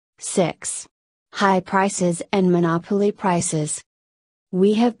6. High prices and monopoly prices.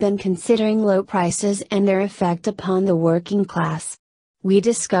 We have been considering low prices and their effect upon the working class. We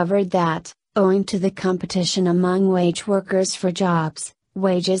discovered that, owing to the competition among wage workers for jobs,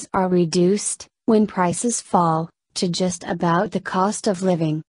 wages are reduced, when prices fall, to just about the cost of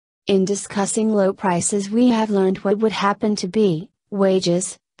living. In discussing low prices, we have learned what would happen to B,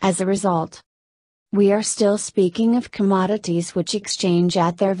 wages, as a result. We are still speaking of commodities which exchange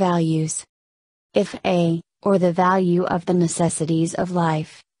at their values. If A, or the value of the necessities of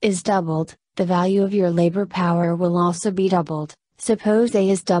life, is doubled, the value of your labor power will also be doubled. Suppose A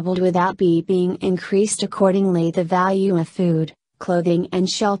is doubled without B being increased accordingly, the value of food, clothing and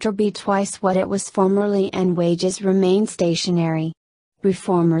shelter be twice what it was formerly and wages remain stationary.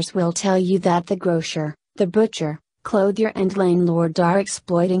 Reformers will tell you that the grocer, the butcher, clothier and landlord are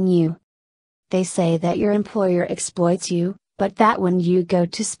exploiting you. They say that your employer exploits you, but that when you go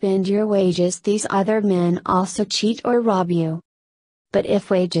to spend your wages these other men also cheat or rob you. But if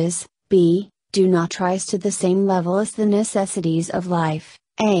wages, B, do not rise to the same level as the necessities of life,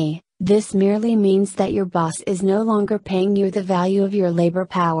 A, this merely means that your boss is no longer paying you the value of your labor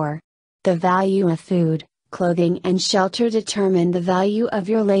power. The value of food, clothing and shelter determine the value of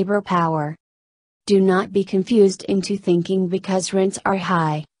your labor power. Do not be confused into thinking because rents are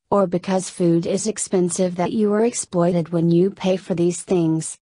high, or because food is expensive that you are exploited when you pay for these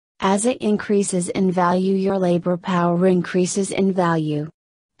things. As it increases in value, your labor power increases in value.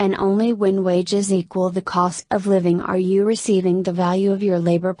 And only when wages equal the cost of living are you receiving the value of your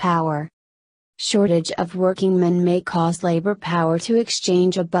labor power. Shortage of working men may cause labor power to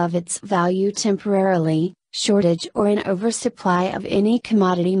exchange above its value temporarily. Shortage or an oversupply of any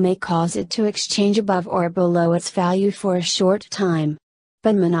commodity may cause it to exchange above or below its value for a short time.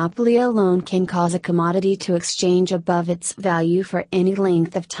 But monopoly alone can cause a commodity to exchange above its value for any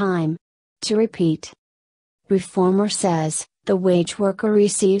length of time. To repeat, Reformer says, the wage worker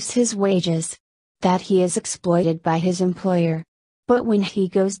receives his wages. That he is exploited by his employer. But when he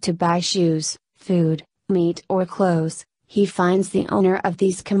goes to buy shoes, food, meat or clothes, he finds the owner of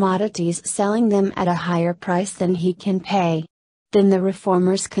these commodities selling them at a higher price than he can pay. Then the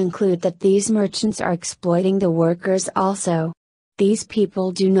reformers conclude that these merchants are exploiting the workers also. These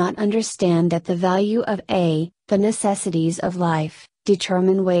people do not understand that the value of A, the necessities of life,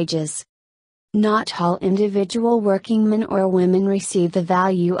 determine wages. Not all individual working men or women receive the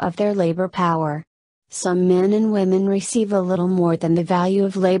value of their labor power. Some men and women receive a little more than the value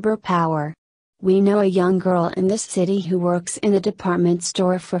of labor power. We know a young girl in this city who works in a department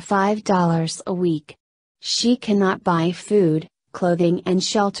store for $5 a week. She cannot buy food, clothing and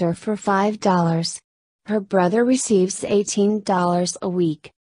shelter for $5. Her brother receives $18 a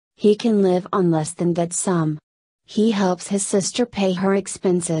week. He can live on less than that sum. He helps his sister pay her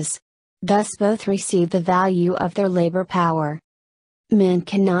expenses. Thus both receive the value of their labor power. Men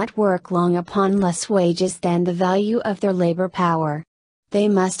cannot work long upon less wages than the value of their labor power. They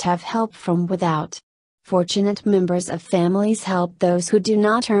must have help from without. Fortunate members of families help those who do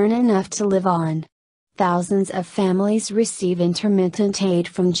not earn enough to live on. Thousands of families receive intermittent aid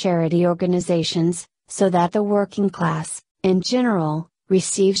from charity organizations, so that the working class, in general,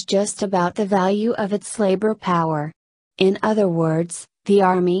 receives just about the value of its labor power. In other words, the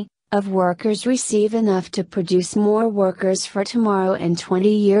army of workers receive enough to produce more workers for tomorrow and 20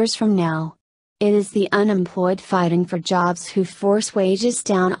 years from now. It is the unemployed fighting for jobs who force wages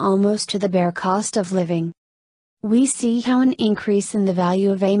down almost to the bare cost of living. We see how an increase in the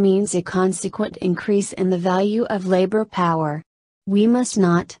value of A means a consequent increase in the value of labor power. We must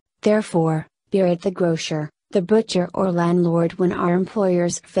not, therefore, berate the grocer, the butcher or landlord when our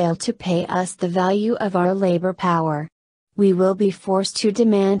employers fail to pay us the value of our labor power. We will be forced to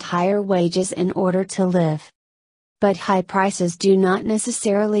demand higher wages in order to live. But high prices do not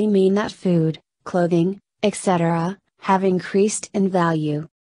necessarily mean that food, clothing, etc., have increased in value.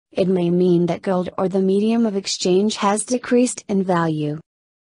 It may mean that gold or the medium of exchange has decreased in value.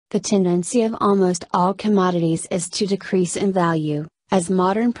 The tendency of almost all commodities is to decrease in value, as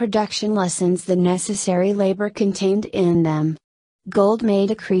modern production lessens the necessary labor contained in them. Gold may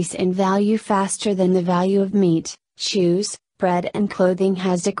decrease in value faster than the value of meat, shoes, bread and clothing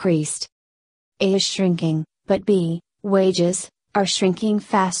has decreased. A is shrinking, but B, wages, are shrinking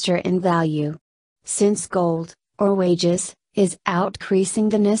faster in value. Since gold, or wages, is outcreasing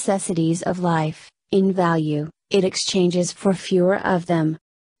the necessities of life, in value, it exchanges for fewer of them.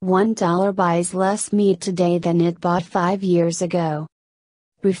 $1 buys less meat today than it bought 5 years ago.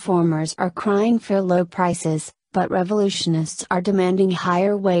 Reformers are crying for low prices, but revolutionists are demanding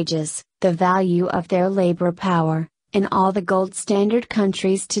higher wages, the value of their labor power, in all the gold standard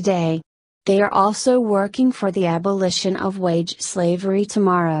countries today. They are also working for the abolition of wage slavery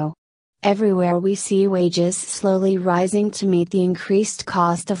tomorrow. Everywhere we see wages slowly rising to meet the increased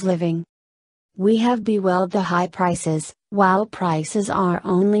cost of living. We have bewailed the high prices, while prices are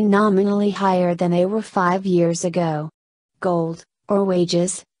only nominally higher than they were 5 years ago. Gold, or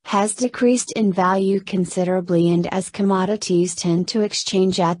wages, has decreased in value considerably, and as commodities tend to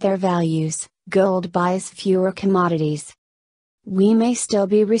exchange at their values, gold buys fewer commodities. We may still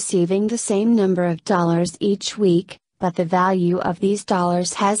be receiving the same number of dollars each week, but the value of these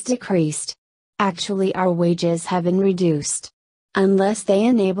dollars has decreased. Actually, our wages have been reduced. Unless they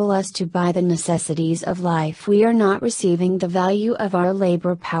enable us to buy the necessities of life, we are not receiving the value of our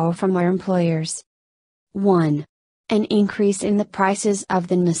labor power from our employers. 1. An increase in the prices of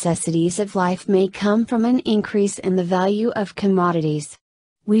the necessities of life may come from an increase in the value of commodities.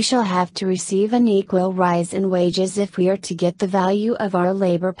 We shall have to receive an equal rise in wages if we are to get the value of our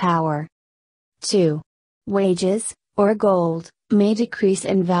labor power. 2. Wages, or gold, may decrease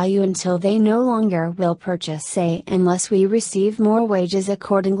in value until they no longer will purchase. Say, unless we receive more wages,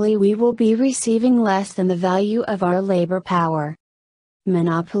 accordingly we will be receiving less than the value of our labor power.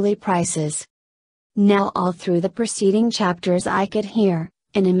 Monopoly prices. Now all through the preceding chapters I could hear,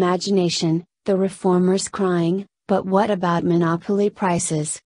 in imagination, the reformers crying, but what about monopoly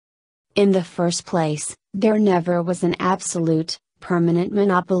prices? In the first place, there never was an absolute, permanent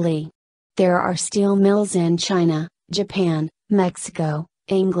monopoly. There are steel mills in China, Japan, Mexico,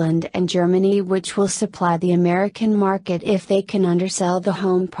 England and Germany which will supply the American market if they can undersell the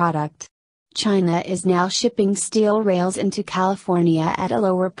home product. China is now shipping steel rails into California at a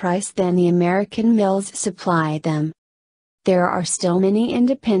lower price than the American mills supply them. There are still many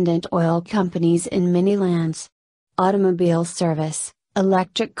independent oil companies in many lands. Automobile service,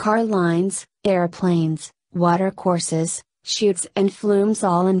 electric car lines, airplanes, water courses, chutes and flumes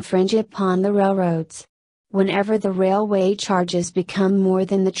all infringe upon the railroads. Whenever the railway charges become more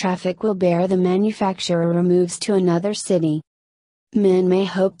than the traffic will bear, the manufacturer moves to another city. Men may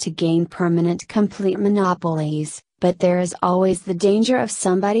hope to gain permanent complete monopolies, but there is always the danger of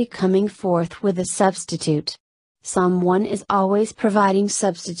somebody coming forth with a substitute. Someone is always providing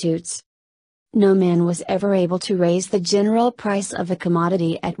substitutes. No man was ever able to raise the general price of a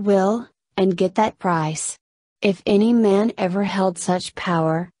commodity at will, and get that price. If any man ever held such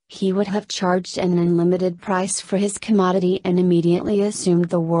power, he would have charged an unlimited price for his commodity and immediately assumed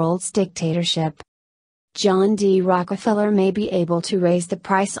the world's dictatorship. John D. Rockefeller may be able to raise the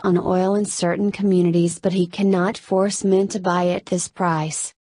price on oil in certain communities, but he cannot force men to buy at this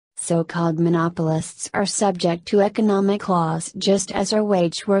price. So-called monopolists are subject to economic laws just as are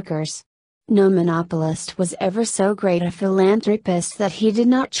wage workers. No monopolist was ever so great a philanthropist that he did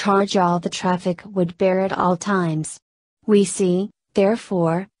not charge all the traffic would bear at all times. We see,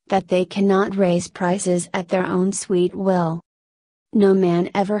 therefore, that they cannot raise prices at their own sweet will. No man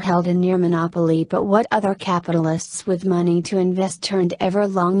ever held a near monopoly, but what other capitalists with money to invest turned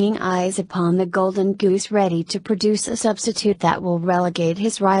ever-longing eyes upon the golden goose ready to produce a substitute that will relegate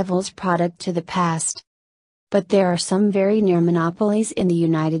his rival's product to the past. But there are some very near monopolies in the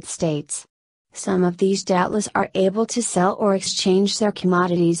United States. Some of these doubtless are able to sell or exchange their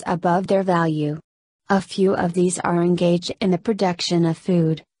commodities above their value. A few of these are engaged in the production of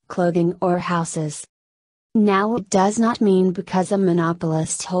food, clothing or houses. Now it does not mean because a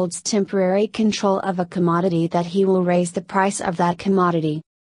monopolist holds temporary control of a commodity that he will raise the price of that commodity.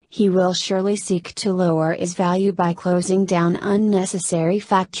 He will surely seek to lower its value by closing down unnecessary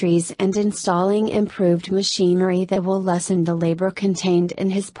factories and installing improved machinery that will lessen the labor contained in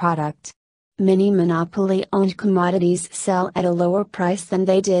his product. Many monopoly-owned commodities sell at a lower price than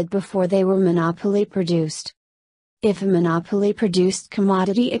they did before they were monopoly produced. If a monopoly-produced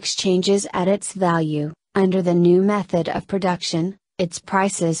commodity exchanges at its value, under the new method of production, its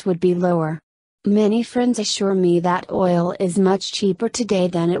prices would be lower. Many friends assure me that oil is much cheaper today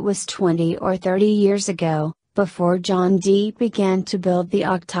than it was 20 or 30 years ago, before John D. began to build the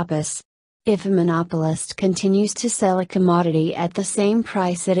octopus. If a monopolist continues to sell a commodity at the same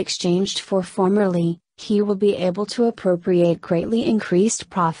price it exchanged for formerly, he will be able to appropriate greatly increased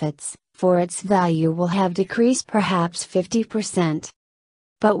profits, for its value will have decreased perhaps 50%.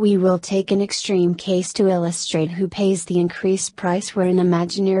 But we will take an extreme case to illustrate who pays the increased price where an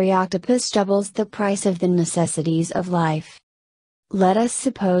imaginary octopus doubles the price of the necessities of life. Let us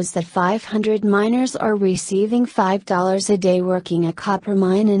suppose that 500 miners are receiving $5 a day working a copper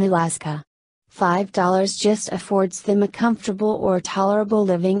mine in Alaska. $5 just affords them a comfortable or tolerable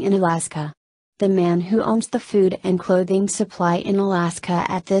living in Alaska. The man who owns the food and clothing supply in Alaska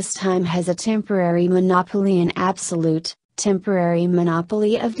at this time has a temporary monopoly, an absolute, temporary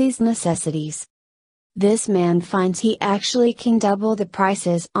monopoly of these necessities. This man finds he actually can double the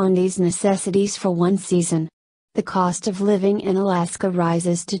prices on these necessities for one season. The cost of living in Alaska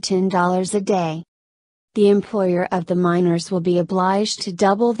rises to $10 a day. The employer of the miners will be obliged to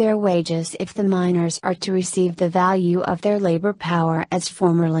double their wages if the miners are to receive the value of their labor power as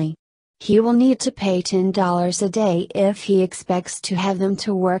formerly. He will need to pay $10 a day if he expects to have them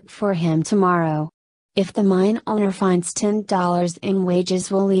to work for him tomorrow. If the mine owner finds $10 in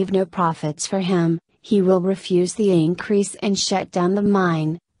wages will leave no profits for him, he will refuse the increase and shut down the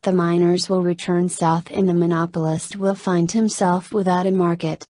mine. The miners will return south and the monopolist will find himself without a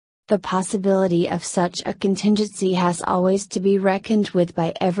market. The possibility of such a contingency has always to be reckoned with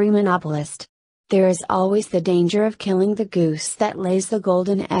by every monopolist. There is always the danger of killing the goose that lays the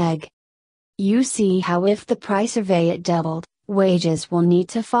golden egg. You see how if the price of A doubled, wages will need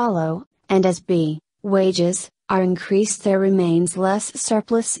to follow, and as B, wages, are increased there remains less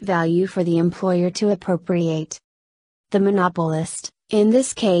surplus value for the employer to appropriate. The monopolist, in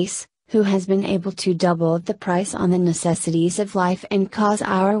this case, who has been able to double the price on the necessities of life and cause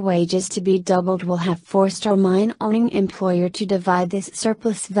our wages to be doubled will have forced our mine-owning employer to divide this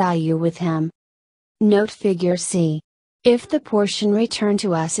surplus value with him. Note figure C. If the portion returned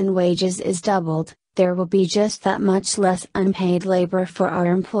to us in wages is doubled, there will be just that much less unpaid labor for our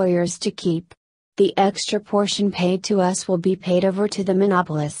employers to keep. The extra portion paid to us will be paid over to the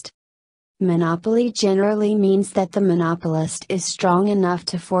monopolist. Monopoly generally means that the monopolist is strong enough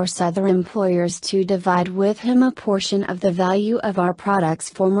to force other employers to divide with him a portion of the value of our products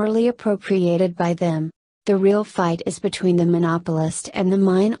formerly appropriated by them. The real fight is between the monopolist and the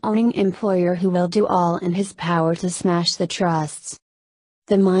mine-owning employer, who will do all in his power to smash the trusts.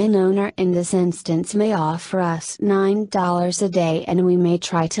 The mine owner in this instance may offer us $9 a day and we may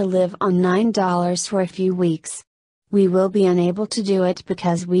try to live on $9 for a few weeks. We will be unable to do it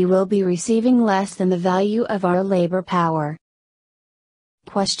because we will be receiving less than the value of our labor power.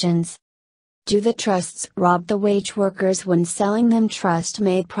 Questions. Do the trusts rob the wage workers when selling them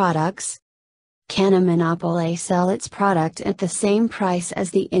trust-made products? Can a monopoly sell its product at the same price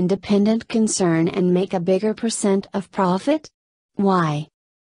as the independent concern and make a bigger percent of profit? Why?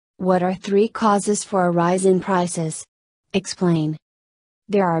 What are 3 causes for a rise in prices? Explain.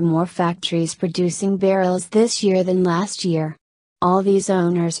 There are more factories producing barrels this year than last year. All these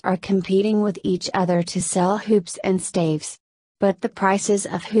owners are competing with each other to sell hoops and staves. But the prices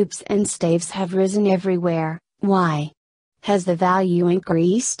of hoops and staves have risen everywhere. Why? Has the value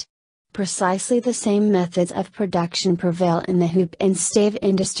increased? Precisely the same methods of production prevail in the hoop and stave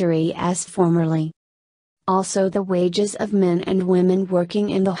industry as formerly. Also, the wages of men and women working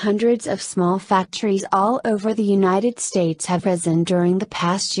in the hundreds of small factories all over the United States have risen during the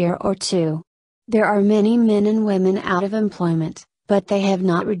past year or two. There are many men and women out of employment, but they have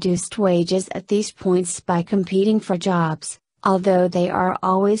not reduced wages at these points by competing for jobs, although they are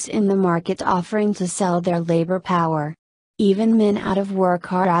always in the market offering to sell their labor power. Even men out of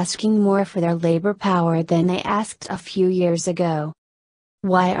work are asking more for their labor power than they asked a few years ago.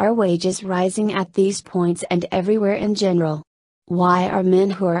 Why are wages rising at these points and everywhere in general? Why are men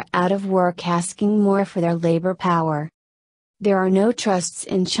who are out of work asking more for their labor power? There are no trusts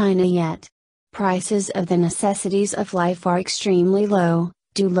in China yet. Prices of the necessities of life are extremely low.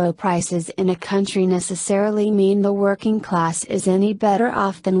 Do low prices in a country necessarily mean the working class is any better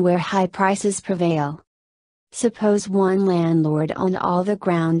off than where high prices prevail? Suppose one landlord owned all the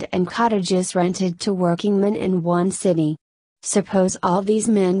ground and cottages rented to workingmen in one city. Suppose all these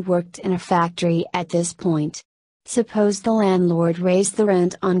men worked in a factory at this point. Suppose the landlord raised the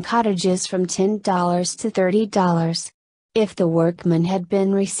rent on cottages from $10 to $30. If the workmen had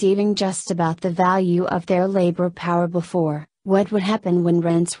been receiving just about the value of their labor power before, what would happen when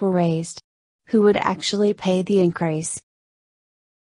rents were raised? Who would actually pay the increase?